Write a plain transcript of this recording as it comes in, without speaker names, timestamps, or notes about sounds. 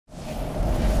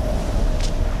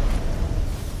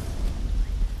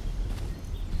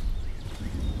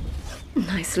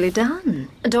Nicely done.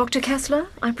 Dr. Kessler,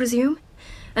 I presume?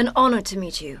 An honor to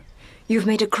meet you. You've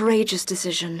made a courageous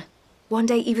decision. One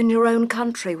day even your own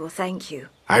country will thank you.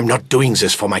 I'm not doing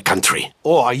this for my country,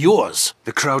 or yours.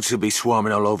 The crowds will be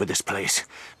swarming all over this place.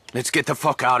 Let's get the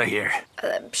fuck out of here.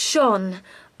 Sean,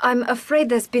 I'm afraid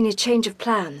there's been a change of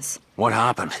plans. What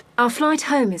happened? Our flight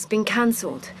home has been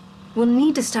cancelled. We'll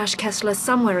need to stash Kessler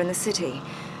somewhere in the city.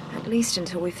 At least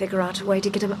until we figure out a way to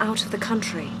get him out of the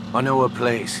country. I know a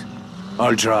place.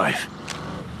 I'll drive.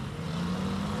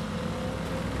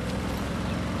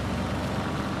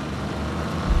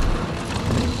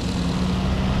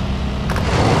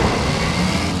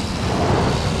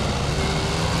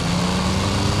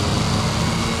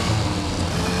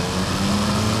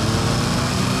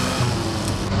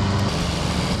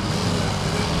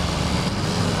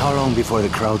 How long before the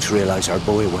crowds realize our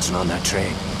boy wasn't on that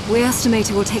train? We estimate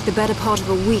it will take the better part of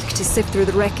a week to sift through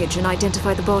the wreckage and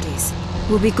identify the bodies.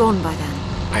 We'll be gone by then.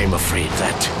 I'm afraid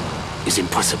that is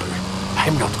impossible.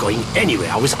 I'm not going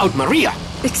anywhere without Maria.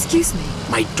 Excuse me?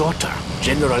 My daughter,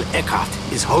 General Eckhart,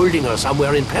 is holding her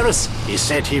somewhere in Paris. He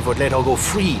said he would let her go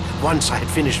free once I had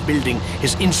finished building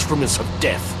his instruments of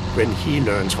death. When he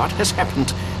learns what has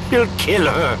happened, he'll kill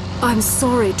her. I'm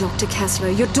sorry, Dr. Kessler.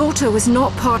 Your daughter was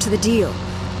not part of the deal.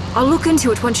 I'll look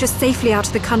into it once you're safely out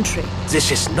of the country. This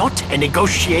is not a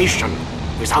negotiation.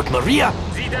 Without Maria...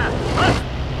 Sie da! Halt!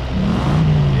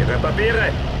 Ihre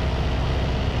Papiere!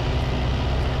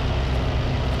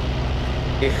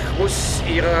 Ich muss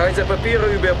Ihre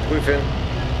Reisepapiere überprüfen.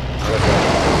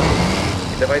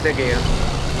 Bitte weitergehen.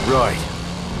 Right.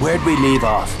 Where'd we leave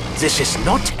off? This is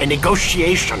not a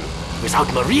negotiation.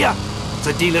 Without Maria,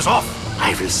 the deal is off.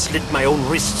 I will slit my own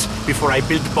wrists before I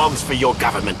build bombs for your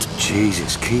government.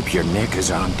 Jesus, keep your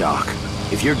knickers on, Doc.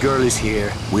 If your girl is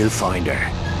here, we'll find her.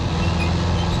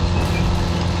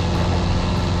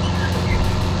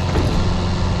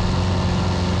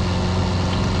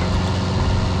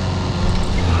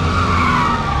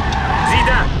 Sie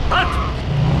da! Halt!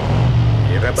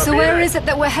 Ihre Papiere. So where is it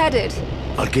that we're headed?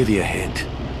 I'll give you a hint.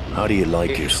 How do you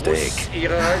like your steak?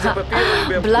 Ihre Reisepapiere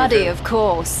überprüfen. Bloody, of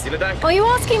course. Vielen Dank. Are you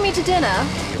asking me to dinner?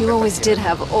 You always did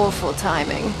have awful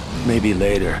timing. Maybe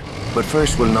later. But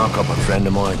first we'll knock up a friend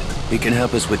of mine. He can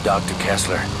help us with Dr.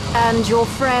 Kessler. And your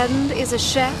friend is a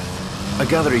chef? I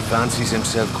gather he fancies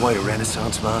himself quite a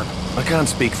Renaissance man. I can't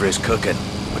speak for his cooking,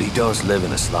 but he does live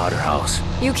in a slaughterhouse.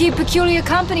 You keep peculiar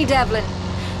company, Devlin.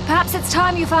 Perhaps it's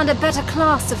time you found a better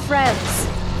class of friends.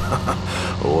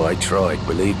 Oh, I tried,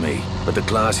 believe me. But the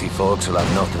classy folks will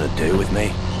have nothing to do with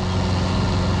me.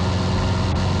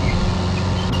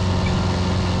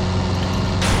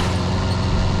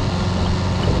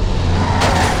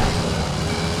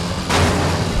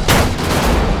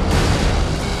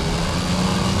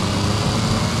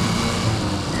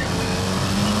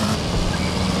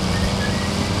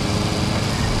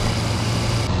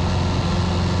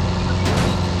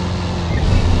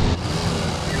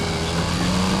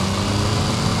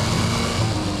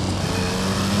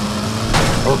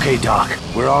 Okay, Doc.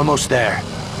 We're almost there.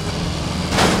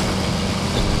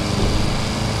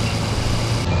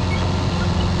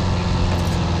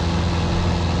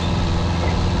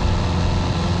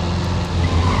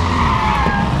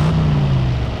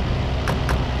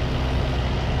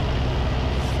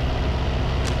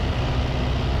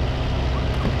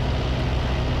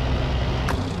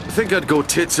 I think I'd go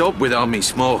tits up without me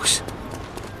smokes.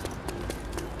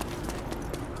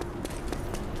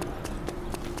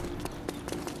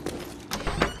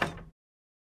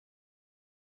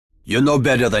 You know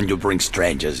better than to bring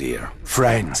strangers here.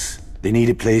 Friends. They need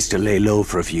a place to lay low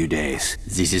for a few days.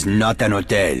 This is not an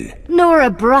hotel. Nor a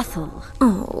brothel.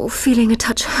 Oh, feeling a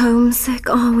touch homesick,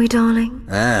 are we, darling?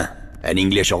 Ah, an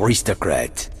English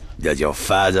aristocrat. Does your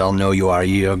father know you are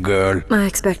here, girl? I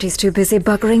expect he's too busy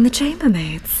buggering the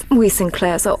chambermaids. We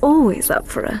Sinclairs are always up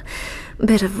for a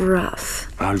bit of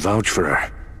rough. I'll vouch for her.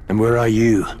 And where are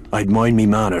you? I'd mind me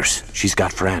manners. She's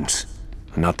got friends.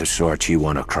 Not the sort you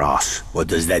want to cross. What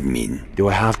does that mean? Do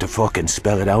I have to fucking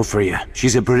spell it out for you?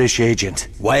 She's a British agent.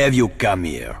 Why have you come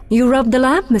here? You rubbed the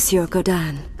lamp, Monsieur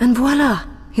Godin. And voila,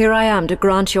 here I am to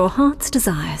grant your heart's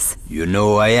desires. You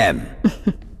know who I am.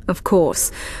 Of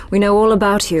course. We know all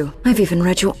about you. I've even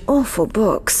read your awful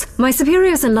books. My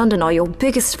superiors in London are your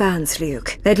biggest fans,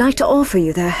 Luke. They'd like to offer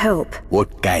you their help.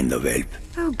 What kind of help?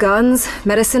 Oh, guns,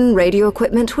 medicine, radio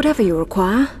equipment, whatever you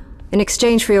require. In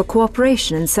exchange for your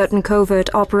cooperation in certain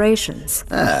covert operations.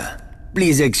 Ah,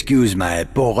 please excuse my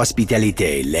poor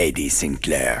hospitality, Lady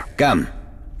Sinclair. Come,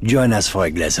 join us for a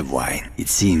glass of wine. It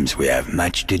seems we have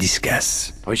much to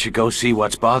discuss. I should go see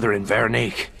what's bothering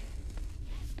Veronique.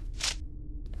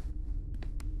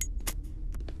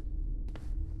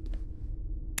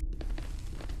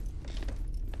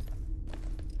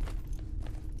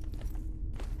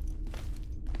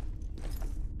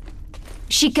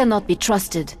 She cannot be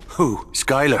trusted. Who?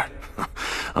 Skylar?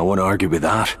 I won't argue with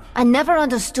that. I never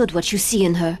understood what you see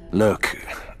in her. Look,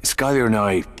 Skylar and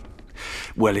I...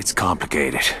 Well, it's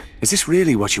complicated. Is this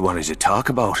really what you wanted to talk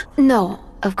about? No,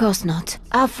 of course not.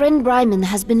 Our friend Bryman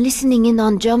has been listening in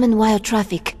on German wire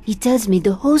traffic. He tells me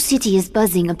the whole city is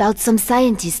buzzing about some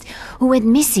scientist who went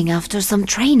missing after some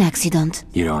train accident.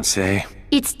 You don't say?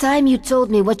 It's time you told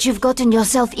me what you've gotten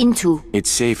yourself into. It's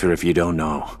safer if you don't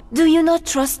know. Do you not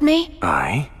trust me?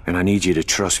 Aye, and I need you to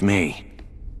trust me.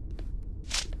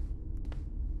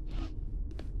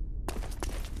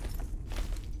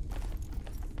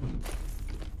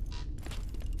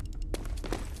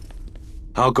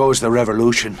 How goes the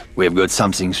revolution? We've got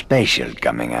something special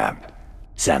coming up.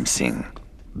 Something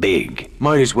big.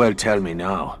 Might as well tell me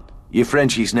now. You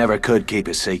Frenchies never could keep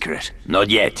a secret. Not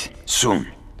yet. Soon.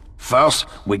 First,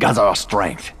 we gather our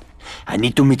strength. I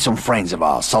need to meet some friends of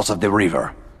ours south of the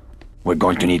river. We're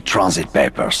going to need transit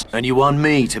papers. And you want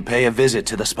me to pay a visit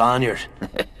to the Spaniard?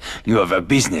 You have a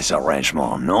business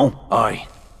arrangement, no? Aye.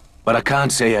 But I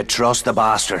can't say I trust the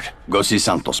bastard. Go see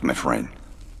Santos, my friend.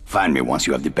 Find me once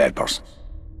you have the papers.